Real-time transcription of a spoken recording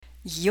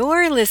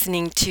You're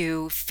listening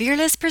to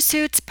Fearless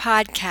Pursuits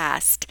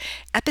Podcast,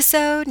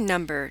 episode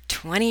number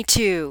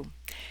 22.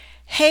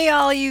 Hey,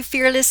 all you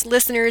fearless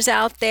listeners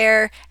out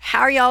there, how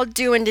are y'all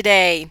doing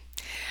today?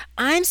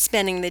 I'm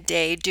spending the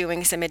day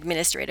doing some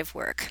administrative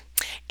work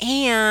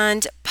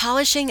and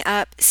polishing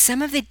up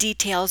some of the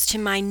details to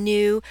my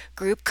new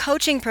group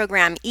coaching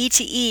program,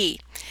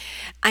 ETE.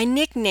 I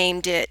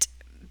nicknamed it,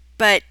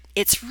 but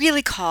it's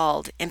really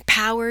called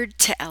Empowered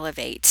to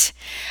Elevate.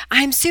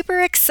 I'm super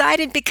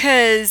excited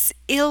because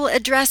it'll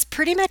address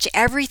pretty much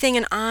everything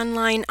an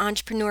online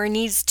entrepreneur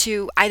needs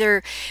to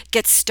either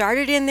get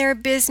started in their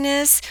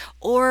business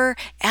or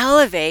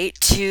elevate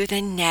to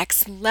the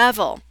next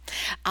level.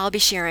 I'll be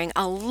sharing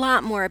a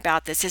lot more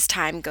about this as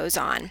time goes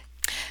on.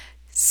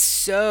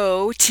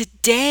 So,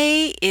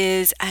 today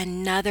is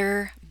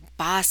another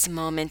Boss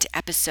Moment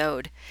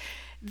episode.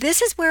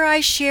 This is where I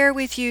share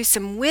with you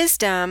some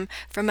wisdom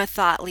from a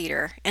thought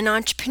leader, an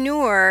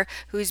entrepreneur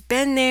who's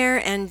been there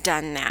and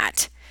done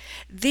that.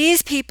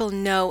 These people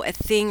know a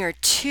thing or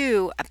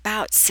two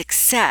about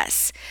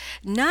success,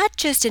 not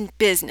just in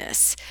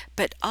business,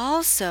 but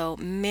also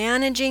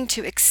managing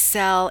to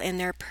excel in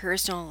their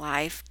personal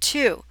life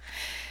too.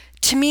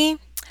 To me,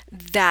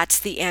 that's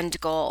the end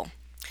goal.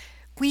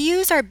 We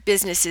use our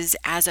businesses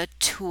as a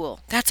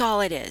tool. That's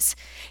all it is.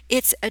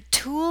 It's a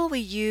tool we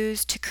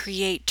use to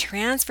create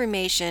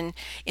transformation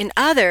in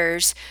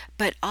others,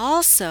 but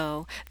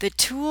also the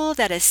tool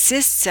that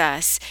assists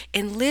us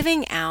in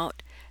living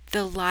out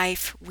the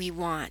life we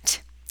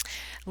want.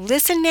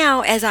 Listen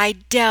now as I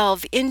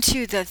delve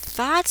into the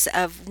thoughts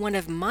of one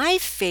of my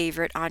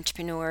favorite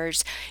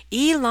entrepreneurs,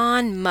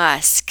 Elon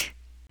Musk.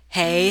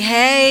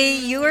 Hey,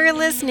 you are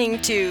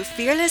listening to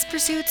Fearless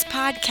Pursuits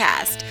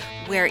Podcast,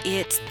 where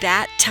it's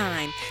that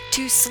time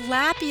to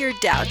slap your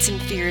doubts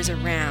and fears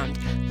around,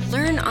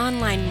 learn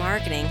online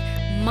marketing,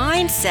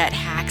 mindset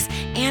hacks,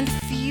 and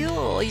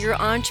fuel your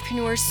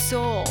entrepreneur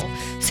soul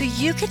so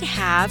you can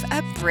have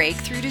a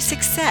breakthrough to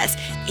success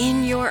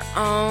in your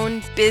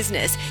own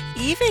business,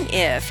 even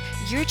if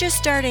you're just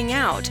starting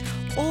out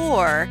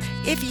or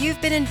if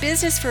you've been in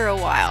business for a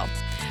while.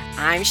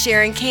 I'm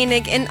Sharon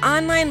Koenig, an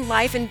online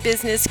life and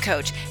business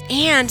coach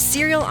and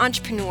serial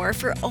entrepreneur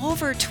for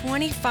over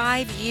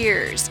 25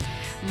 years.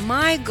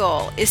 My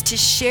goal is to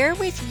share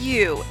with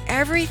you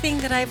everything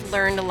that I've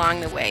learned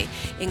along the way,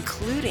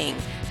 including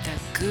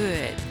the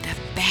good, the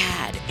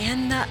bad,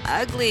 and the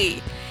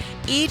ugly.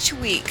 Each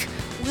week,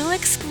 we'll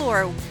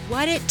explore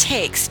what it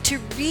takes to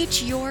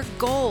reach your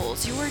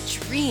goals, your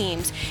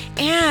dreams,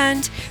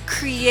 and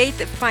create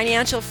the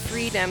financial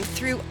freedom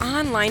through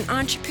online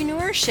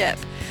entrepreneurship.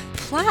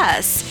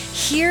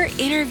 Plus, hear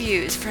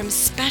interviews from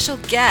special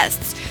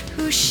guests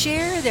who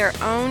share their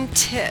own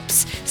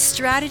tips,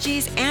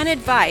 strategies, and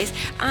advice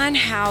on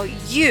how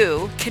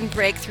you can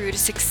break through to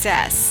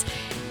success.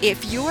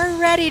 If you're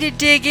ready to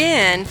dig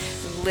in,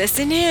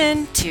 listen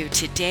in to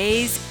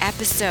today's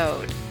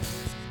episode.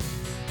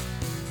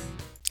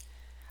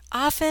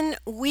 Often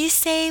we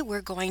say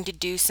we're going to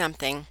do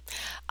something,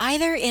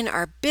 either in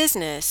our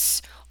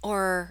business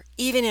or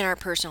even in our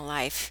personal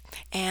life,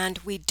 and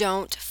we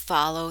don't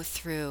follow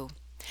through.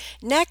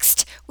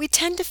 Next, we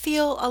tend to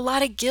feel a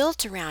lot of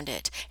guilt around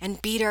it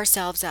and beat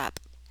ourselves up.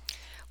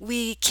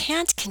 We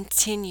can't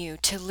continue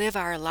to live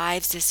our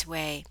lives this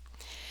way.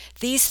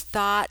 These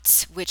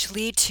thoughts, which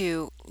lead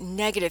to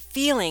negative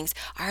feelings,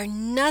 are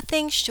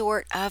nothing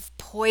short of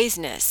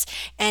poisonous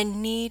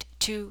and need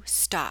to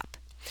stop.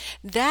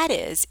 That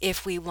is,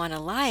 if we want a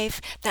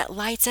life that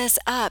lights us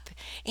up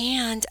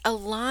and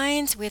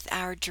aligns with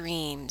our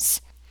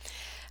dreams.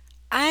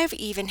 I've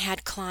even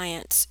had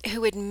clients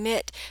who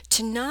admit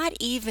to not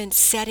even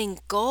setting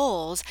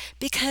goals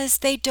because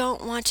they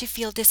don't want to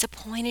feel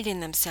disappointed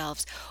in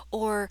themselves,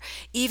 or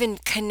even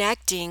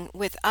connecting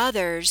with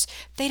others,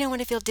 they don't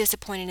want to feel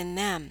disappointed in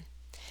them.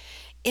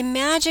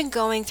 Imagine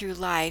going through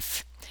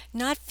life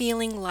not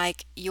feeling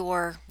like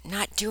you're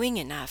not doing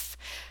enough,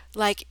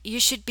 like you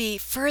should be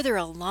further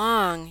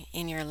along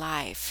in your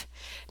life,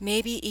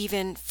 maybe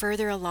even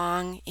further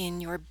along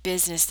in your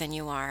business than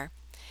you are.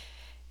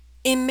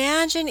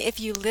 Imagine if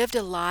you lived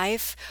a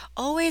life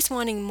always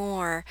wanting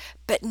more,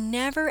 but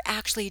never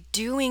actually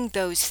doing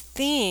those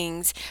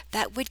things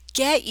that would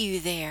get you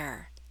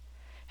there.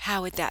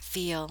 How would that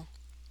feel?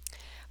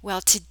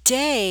 Well,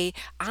 today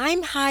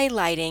I'm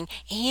highlighting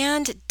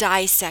and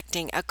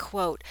dissecting a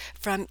quote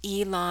from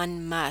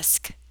Elon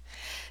Musk.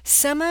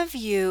 Some of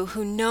you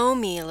who know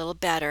me a little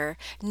better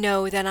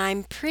know that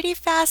I'm pretty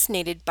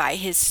fascinated by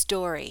his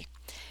story.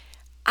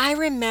 I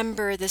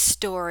remember the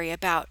story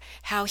about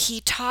how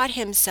he taught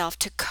himself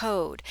to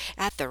code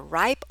at the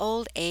ripe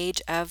old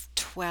age of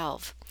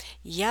 12.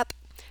 Yep,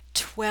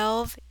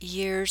 12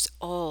 years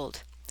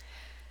old.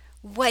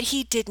 What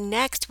he did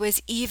next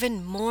was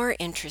even more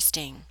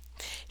interesting.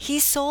 He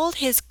sold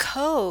his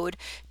code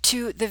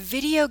to the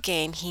video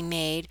game he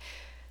made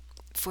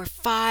for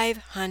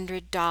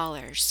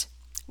 $500.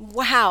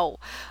 Wow!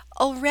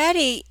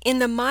 Already in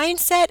the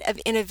mindset of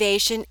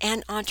innovation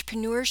and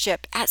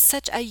entrepreneurship at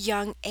such a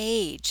young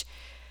age.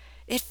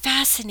 It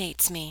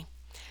fascinates me.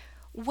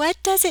 What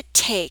does it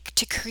take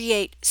to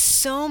create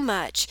so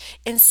much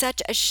in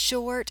such a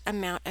short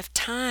amount of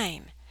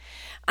time?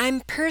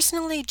 I'm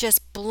personally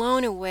just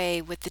blown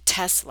away with the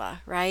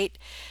Tesla, right?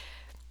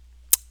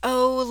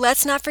 Oh,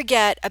 let's not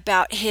forget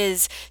about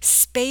his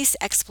space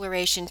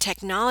exploration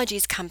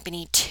technologies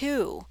company,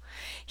 too.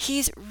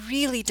 He's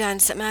really done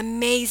some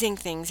amazing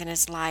things in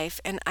his life,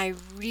 and I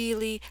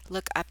really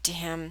look up to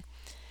him.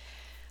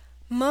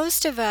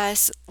 Most of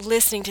us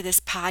listening to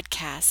this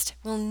podcast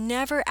will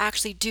never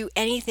actually do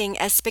anything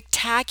as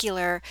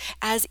spectacular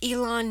as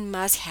Elon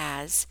Musk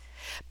has.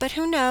 But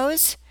who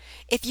knows?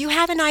 If you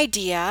have an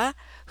idea,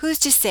 who's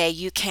to say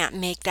you can't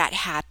make that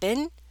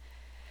happen?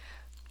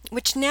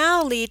 Which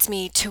now leads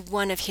me to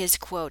one of his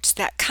quotes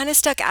that kind of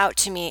stuck out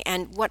to me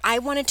and what I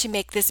wanted to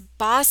make this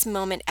Boss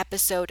Moment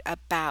episode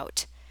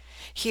about.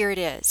 Here it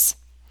is.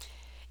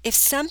 If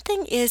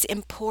something is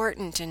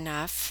important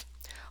enough,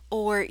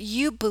 or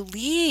you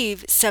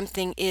believe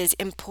something is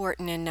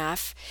important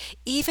enough,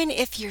 even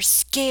if you're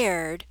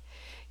scared,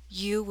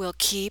 you will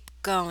keep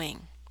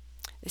going.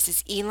 This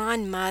is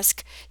Elon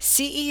Musk,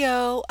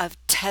 CEO of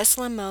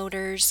Tesla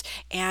Motors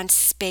and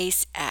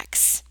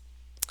SpaceX.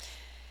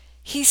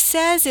 He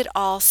says it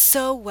all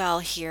so well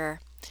here,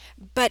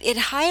 but it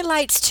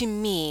highlights to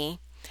me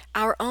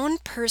our own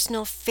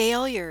personal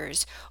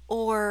failures,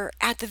 or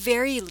at the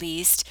very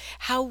least,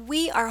 how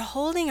we are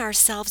holding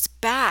ourselves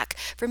back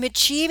from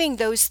achieving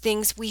those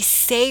things we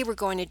say we're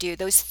going to do,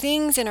 those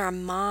things in our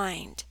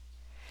mind.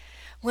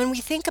 When we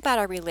think about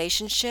our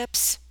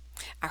relationships,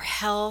 our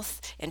health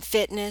and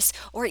fitness,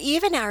 or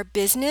even our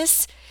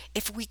business,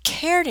 if we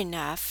cared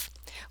enough,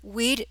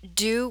 we'd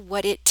do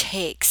what it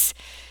takes.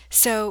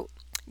 So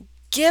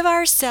give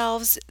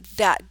ourselves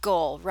that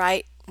goal,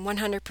 right?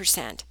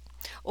 100%.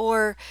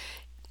 Or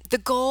the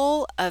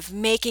goal of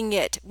making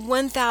it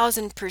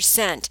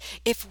 1000%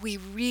 if we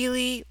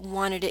really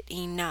wanted it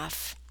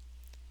enough.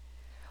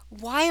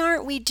 Why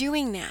aren't we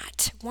doing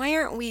that? Why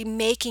aren't we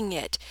making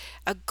it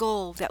a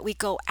goal that we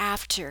go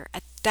after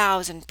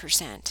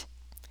 1000%?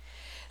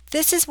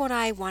 This is what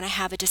I want to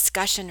have a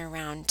discussion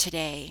around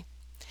today.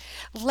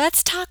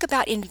 Let's talk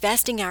about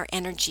investing our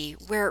energy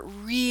where it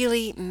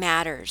really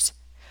matters.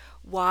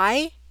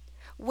 Why?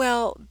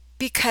 Well,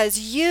 because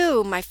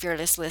you, my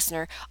fearless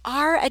listener,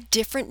 are a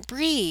different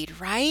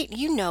breed, right?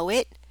 You know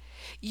it.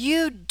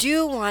 You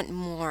do want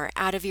more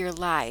out of your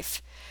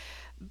life.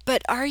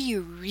 But are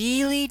you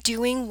really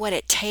doing what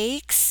it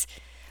takes?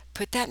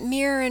 Put that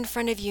mirror in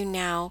front of you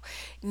now,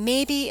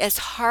 maybe as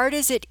hard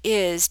as it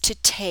is to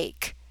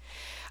take.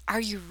 Are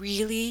you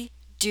really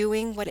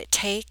doing what it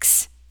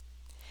takes?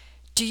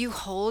 Do you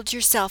hold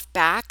yourself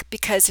back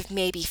because of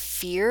maybe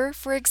fear,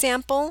 for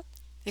example?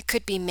 It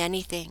could be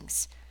many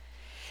things.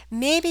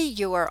 Maybe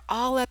you're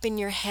all up in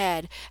your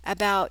head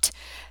about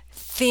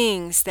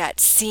things that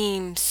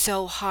seem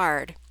so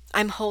hard.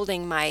 I'm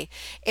holding my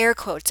air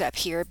quotes up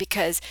here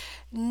because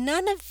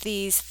none of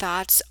these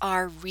thoughts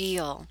are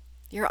real.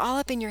 You're all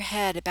up in your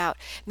head about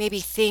maybe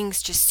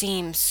things just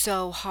seem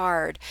so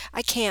hard.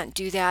 I can't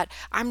do that.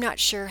 I'm not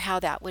sure how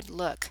that would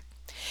look.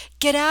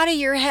 Get out of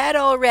your head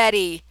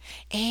already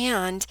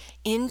and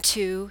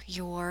into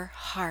your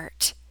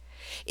heart.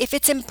 If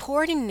it's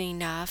important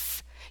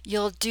enough,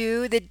 you'll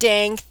do the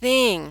dang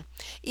thing,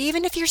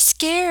 even if you're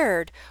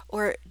scared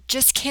or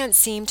just can't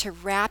seem to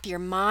wrap your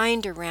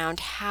mind around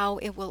how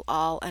it will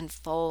all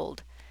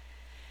unfold.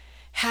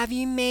 Have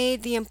you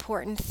made the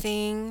important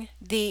thing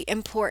the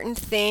important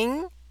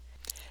thing?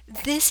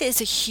 This is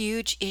a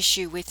huge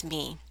issue with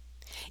me.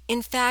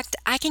 In fact,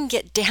 I can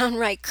get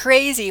downright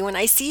crazy when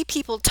I see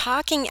people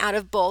talking out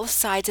of both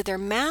sides of their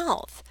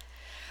mouth.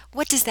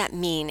 What does that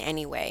mean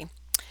anyway?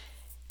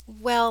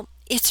 Well,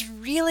 it's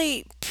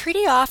really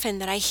pretty often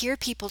that I hear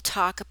people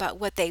talk about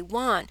what they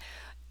want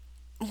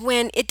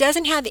when it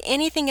doesn't have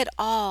anything at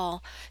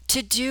all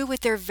to do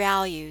with their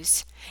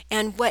values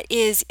and what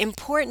is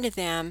important to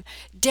them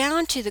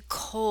down to the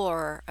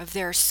core of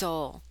their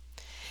soul.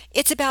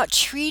 It's about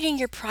treating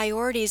your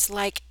priorities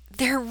like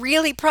they're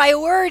really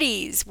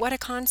priorities. What a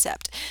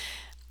concept.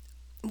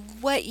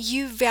 What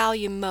you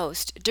value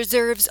most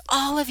deserves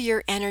all of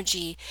your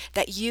energy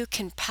that you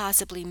can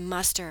possibly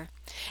muster,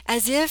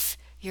 as if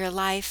your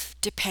life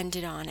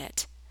depended on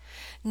it.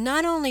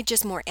 Not only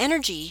just more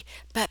energy,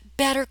 but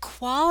better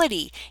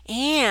quality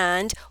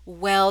and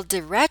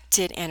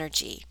well-directed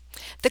energy.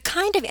 The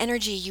kind of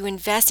energy you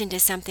invest into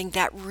something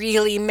that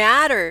really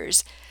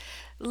matters.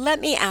 Let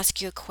me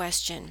ask you a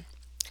question.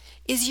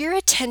 Is your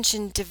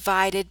attention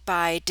divided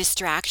by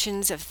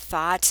distractions of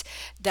thoughts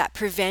that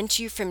prevent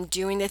you from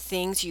doing the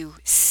things you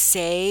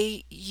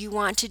say you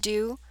want to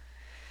do?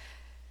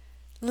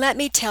 Let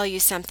me tell you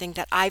something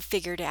that I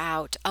figured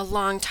out a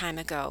long time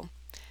ago.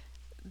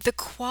 The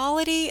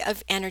quality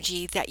of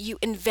energy that you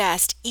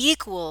invest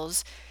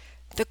equals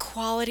the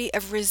quality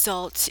of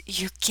results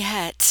you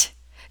get.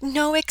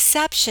 No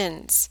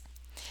exceptions.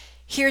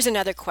 Here's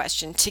another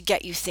question to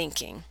get you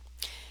thinking.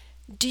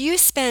 Do you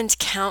spend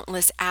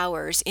countless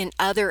hours in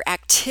other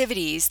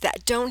activities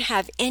that don't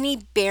have any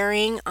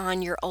bearing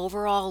on your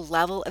overall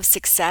level of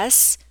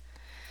success?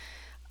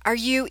 Are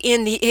you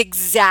in the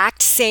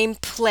exact same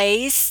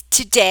place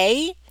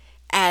today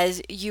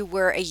as you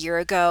were a year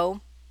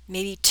ago,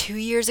 maybe 2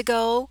 years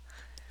ago?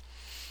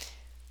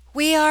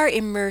 We are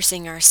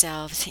immersing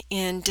ourselves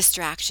in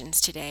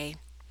distractions today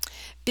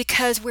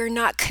because we're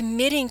not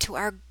committing to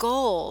our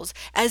goals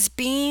as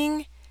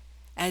being,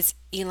 as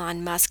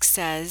Elon Musk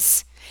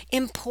says,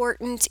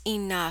 important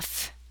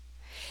enough.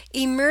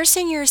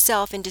 Immersing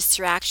yourself in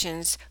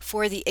distractions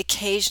for the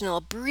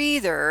occasional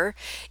breather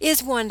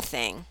is one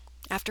thing.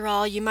 After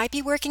all, you might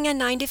be working a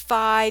 9 to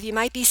 5, you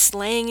might be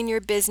slaying in your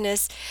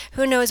business,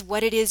 who knows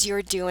what it is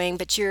you're doing,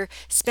 but you're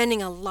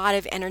spending a lot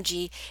of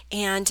energy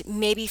and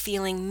maybe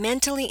feeling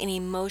mentally and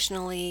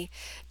emotionally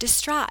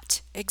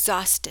distraught,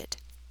 exhausted.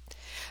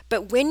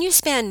 But when you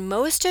spend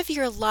most of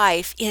your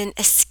life in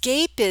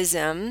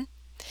escapism,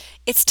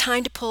 it's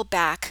time to pull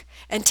back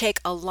and take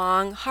a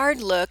long,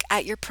 hard look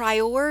at your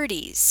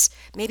priorities.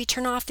 Maybe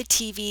turn off the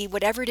TV,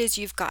 whatever it is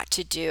you've got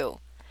to do.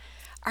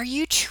 Are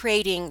you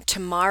trading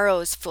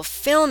tomorrow's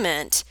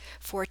fulfillment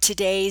for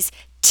today's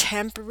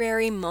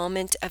temporary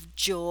moment of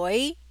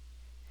joy?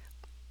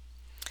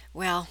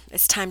 Well,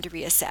 it's time to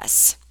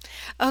reassess.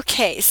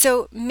 Okay,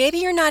 so maybe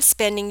you're not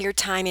spending your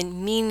time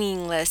in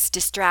meaningless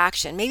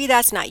distraction. Maybe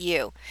that's not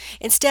you.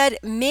 Instead,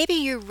 maybe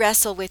you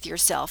wrestle with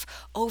yourself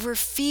over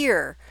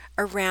fear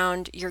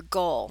around your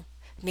goal.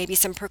 Maybe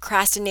some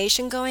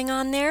procrastination going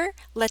on there.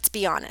 Let's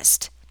be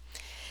honest.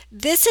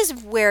 This is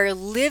where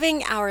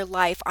living our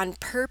life on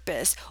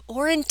purpose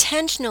or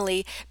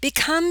intentionally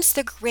becomes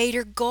the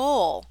greater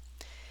goal.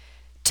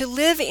 To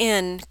live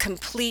in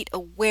complete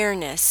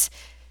awareness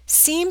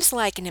seems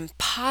like an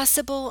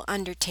impossible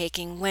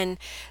undertaking when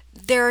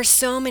there are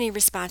so many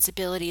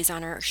responsibilities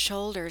on our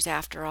shoulders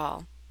after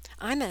all.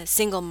 I'm a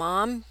single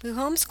mom who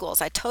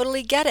homeschools. I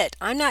totally get it.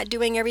 I'm not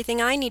doing everything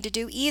I need to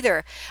do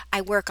either. I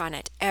work on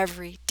it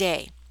every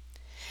day.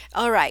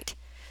 All right,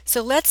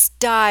 so let's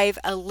dive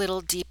a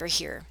little deeper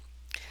here.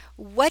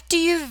 What do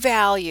you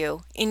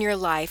value in your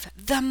life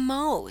the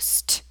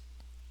most?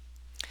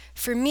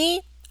 For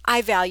me,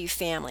 I value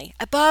family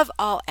above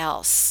all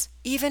else,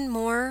 even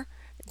more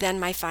than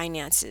my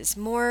finances,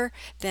 more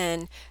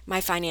than my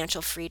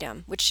financial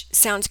freedom, which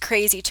sounds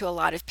crazy to a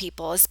lot of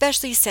people,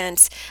 especially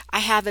since I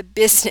have a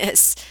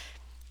business.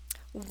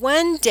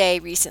 One day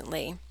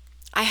recently,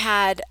 I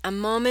had a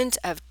moment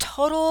of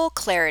total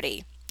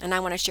clarity, and I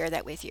want to share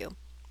that with you.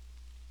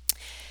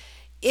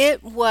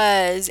 It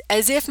was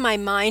as if my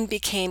mind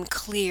became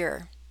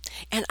clear,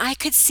 and I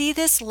could see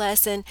this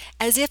lesson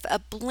as if a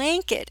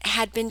blanket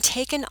had been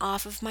taken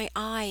off of my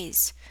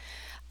eyes.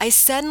 I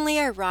suddenly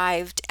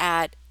arrived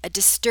at a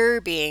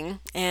disturbing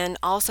and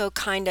also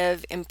kind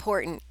of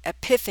important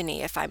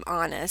epiphany, if I'm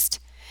honest.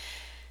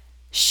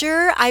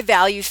 Sure, I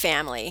value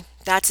family,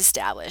 that's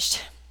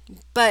established,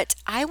 but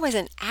I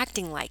wasn't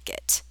acting like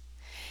it.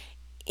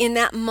 In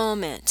that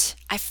moment,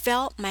 I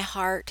felt my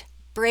heart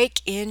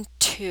break in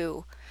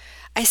two.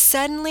 I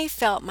suddenly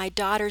felt my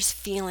daughter's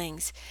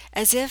feelings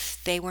as if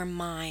they were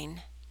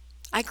mine.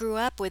 I grew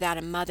up without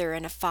a mother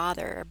and a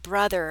father, a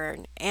brother,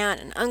 an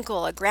aunt, an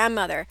uncle, a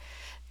grandmother,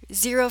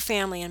 zero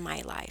family in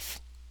my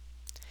life.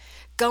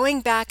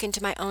 Going back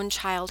into my own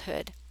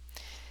childhood,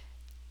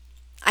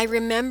 I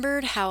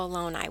remembered how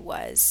alone I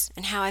was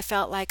and how I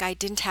felt like I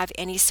didn't have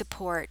any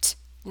support,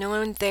 no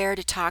one there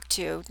to talk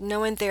to,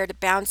 no one there to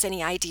bounce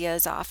any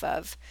ideas off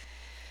of.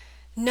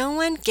 No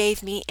one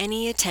gave me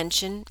any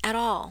attention at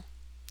all.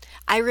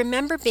 I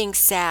remember being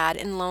sad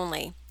and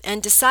lonely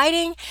and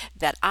deciding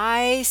that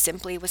I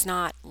simply was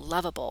not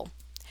lovable.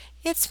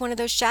 It's one of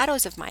those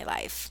shadows of my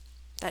life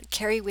that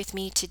carry with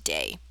me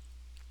today.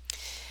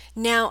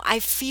 Now I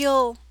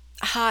feel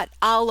hot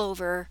all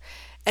over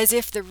as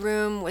if the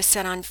room was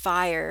set on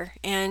fire,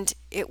 and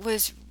it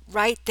was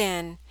right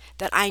then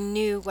that I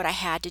knew what I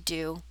had to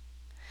do.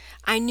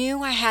 I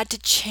knew I had to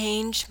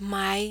change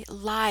my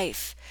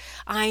life.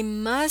 I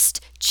must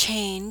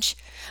change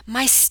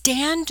my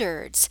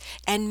standards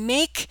and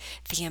make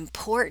the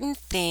important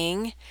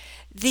thing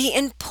the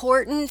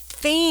important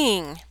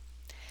thing.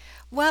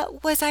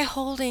 What was I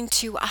holding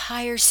to a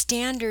higher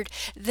standard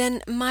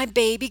than my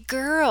baby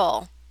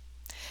girl?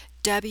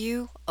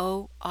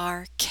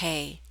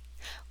 WORK.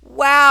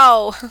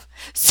 Wow,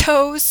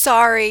 so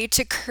sorry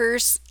to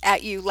curse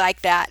at you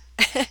like that.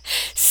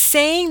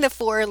 Saying the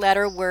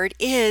four-letter word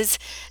is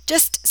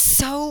just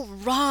so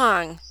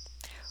wrong.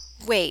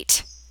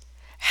 Wait,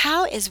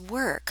 how is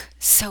work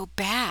so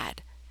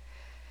bad?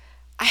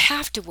 I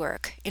have to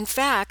work. In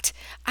fact,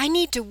 I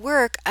need to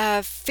work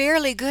a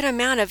fairly good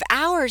amount of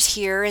hours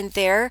here and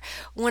there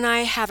when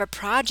I have a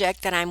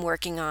project that I'm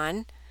working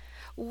on.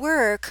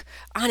 Work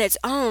on its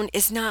own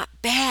is not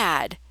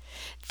bad.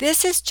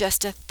 This is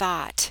just a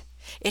thought.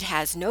 It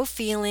has no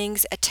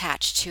feelings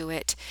attached to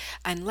it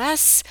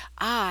unless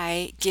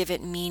I give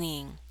it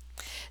meaning.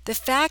 The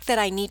fact that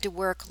I need to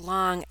work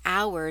long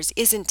hours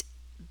isn't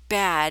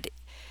bad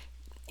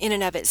in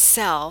and of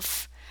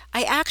itself.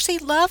 I actually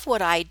love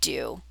what I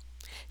do.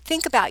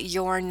 Think about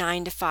your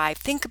 9 to 5.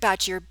 Think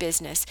about your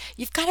business.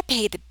 You've got to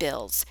pay the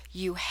bills.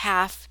 You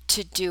have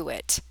to do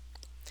it.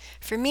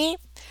 For me,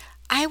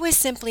 I was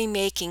simply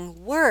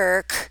making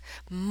work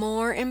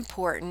more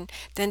important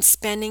than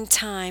spending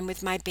time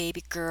with my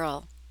baby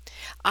girl.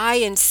 I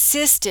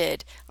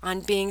insisted on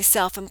being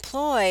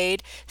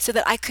self-employed so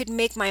that I could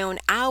make my own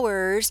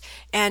hours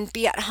and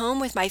be at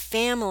home with my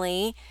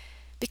family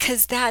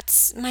because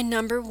that's my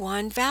number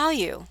one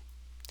value.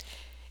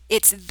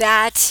 It's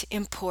that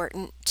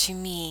important to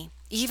me.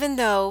 Even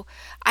though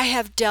I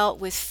have dealt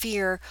with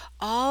fear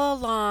all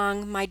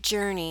along my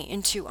journey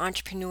into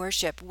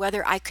entrepreneurship,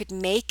 whether I could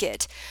make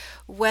it,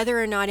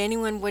 whether or not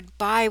anyone would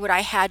buy what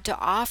I had to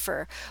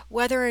offer,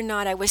 whether or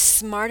not I was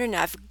smart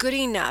enough, good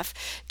enough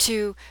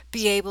to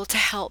be able to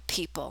help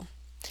people.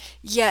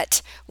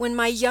 Yet, when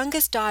my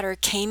youngest daughter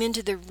came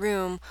into the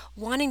room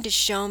wanting to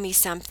show me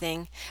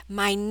something,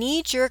 my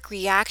knee-jerk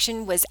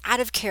reaction was out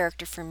of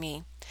character for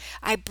me.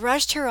 I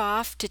brushed her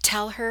off to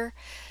tell her,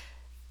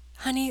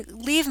 "Honey,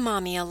 leave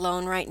Mommy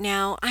alone right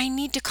now. I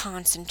need to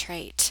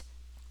concentrate."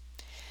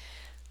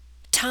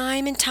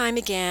 Time and time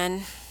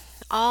again,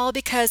 all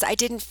because I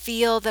didn't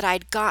feel that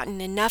I'd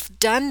gotten enough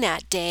done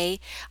that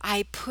day,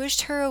 I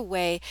pushed her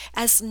away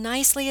as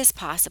nicely as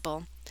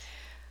possible.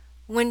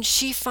 When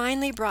she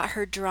finally brought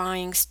her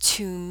drawings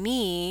to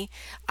me,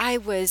 I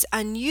was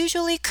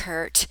unusually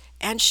curt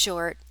and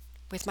short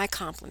with my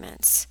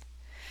compliments.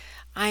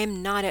 I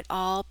am not at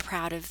all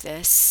proud of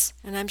this,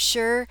 and I'm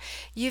sure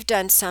you've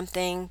done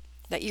something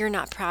that you're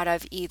not proud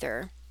of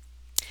either.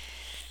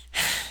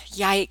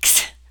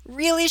 Yikes.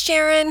 Really,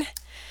 Sharon?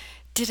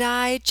 Did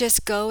I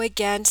just go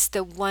against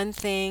the one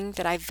thing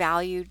that I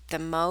valued the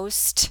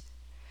most?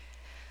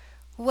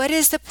 What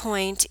is the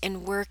point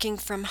in working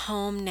from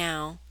home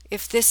now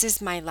if this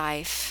is my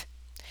life?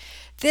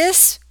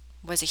 This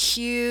was a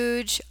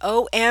huge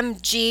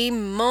OMG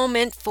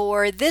moment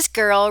for this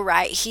girl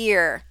right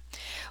here.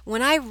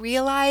 When I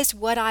realized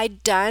what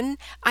I'd done,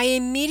 I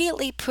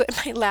immediately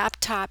put my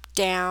laptop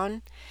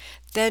down,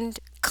 then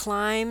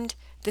climbed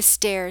the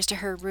stairs to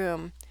her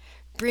room,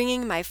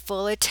 bringing my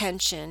full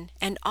attention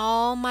and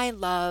all my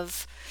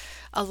love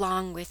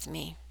along with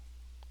me.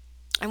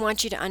 I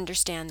want you to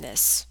understand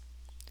this.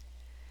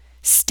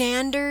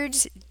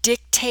 Standards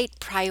dictate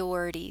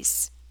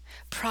priorities.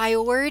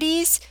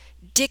 Priorities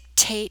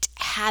dictate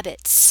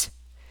habits.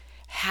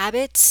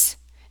 Habits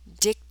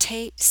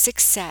dictate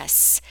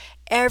success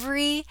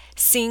every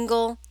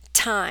single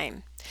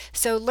time.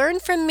 So learn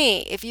from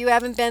me. If you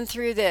haven't been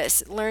through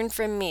this, learn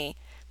from me.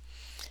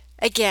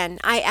 Again,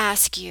 I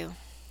ask you,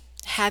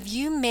 have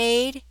you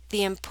made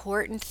the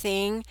important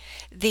thing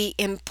the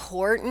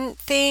important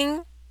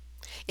thing?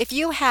 If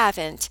you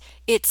haven't,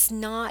 it's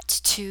not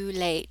too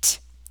late.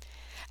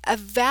 A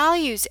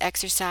values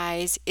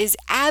exercise is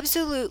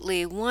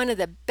absolutely one of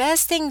the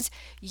best things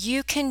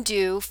you can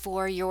do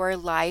for your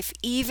life,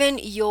 even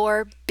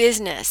your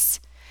business.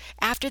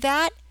 After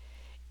that,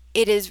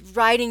 it is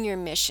writing your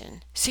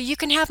mission so you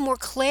can have more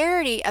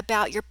clarity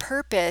about your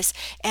purpose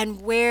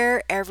and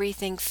where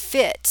everything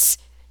fits,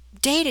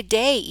 day to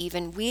day,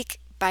 even week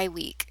by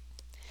week.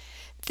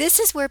 This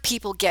is where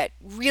people get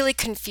really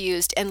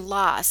confused and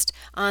lost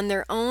on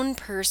their own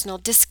personal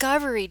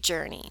discovery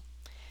journey.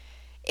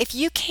 If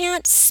you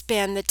can't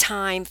spend the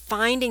time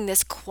finding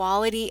this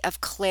quality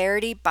of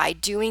clarity by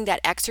doing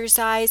that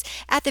exercise,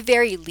 at the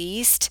very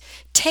least,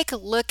 take a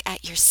look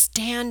at your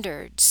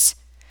standards.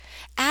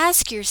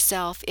 Ask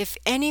yourself if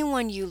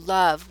anyone you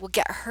love will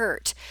get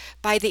hurt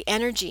by the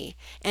energy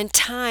and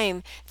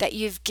time that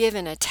you've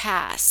given a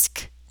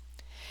task.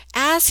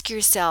 Ask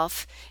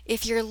yourself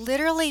if you're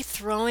literally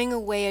throwing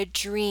away a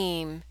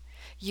dream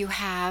you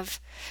have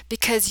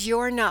because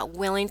you're not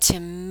willing to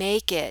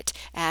make it,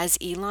 as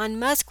Elon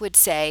Musk would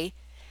say,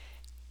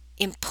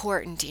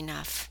 important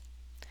enough.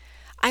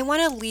 I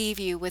want to leave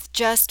you with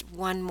just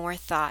one more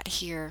thought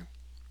here.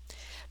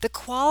 The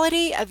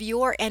quality of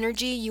your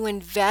energy you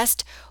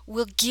invest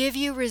will give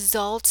you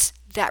results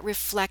that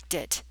reflect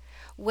it,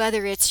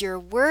 whether it's your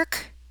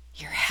work,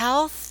 your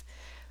health,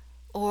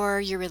 or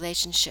your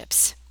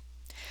relationships.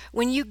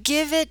 When you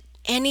give it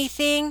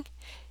anything,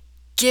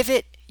 give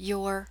it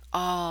your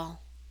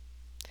all.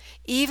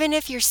 Even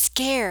if you're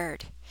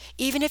scared,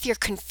 even if you're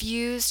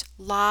confused,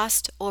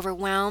 lost,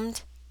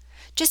 overwhelmed,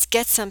 just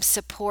get some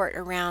support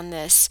around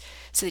this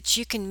so that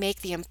you can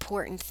make the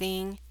important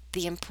thing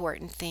the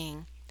important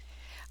thing.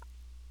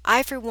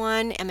 I, for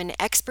one, am an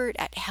expert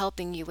at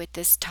helping you with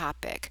this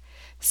topic,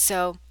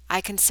 so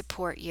I can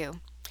support you.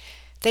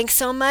 Thanks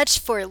so much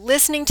for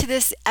listening to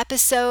this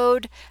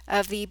episode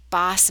of the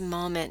Boss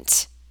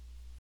Moment.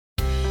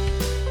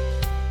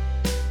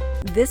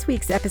 This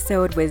week's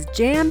episode was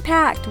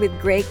jam-packed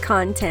with great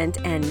content,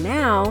 and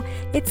now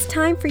it's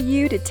time for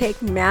you to take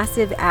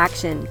massive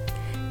action.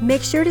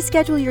 Make sure to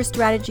schedule your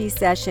strategy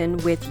session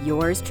with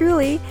yours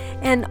truly,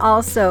 and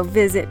also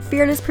visit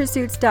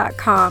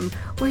fearlesspursuits.com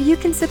where you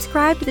can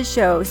subscribe to the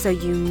show so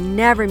you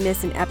never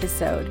miss an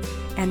episode.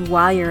 And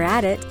while you're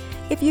at it,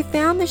 if you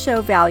found the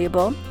show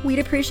valuable, we'd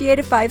appreciate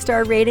a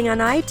 5-star rating on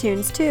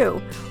iTunes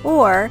too.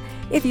 Or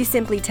if you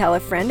simply tell a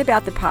friend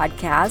about the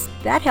podcast,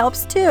 that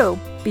helps too.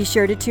 Be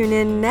sure to tune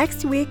in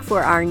next week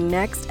for our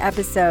next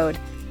episode.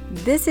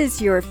 This is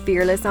your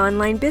fearless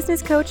online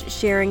business coach,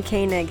 Sharon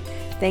Koenig.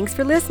 Thanks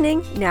for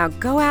listening. Now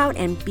go out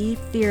and be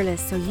fearless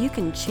so you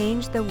can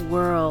change the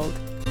world.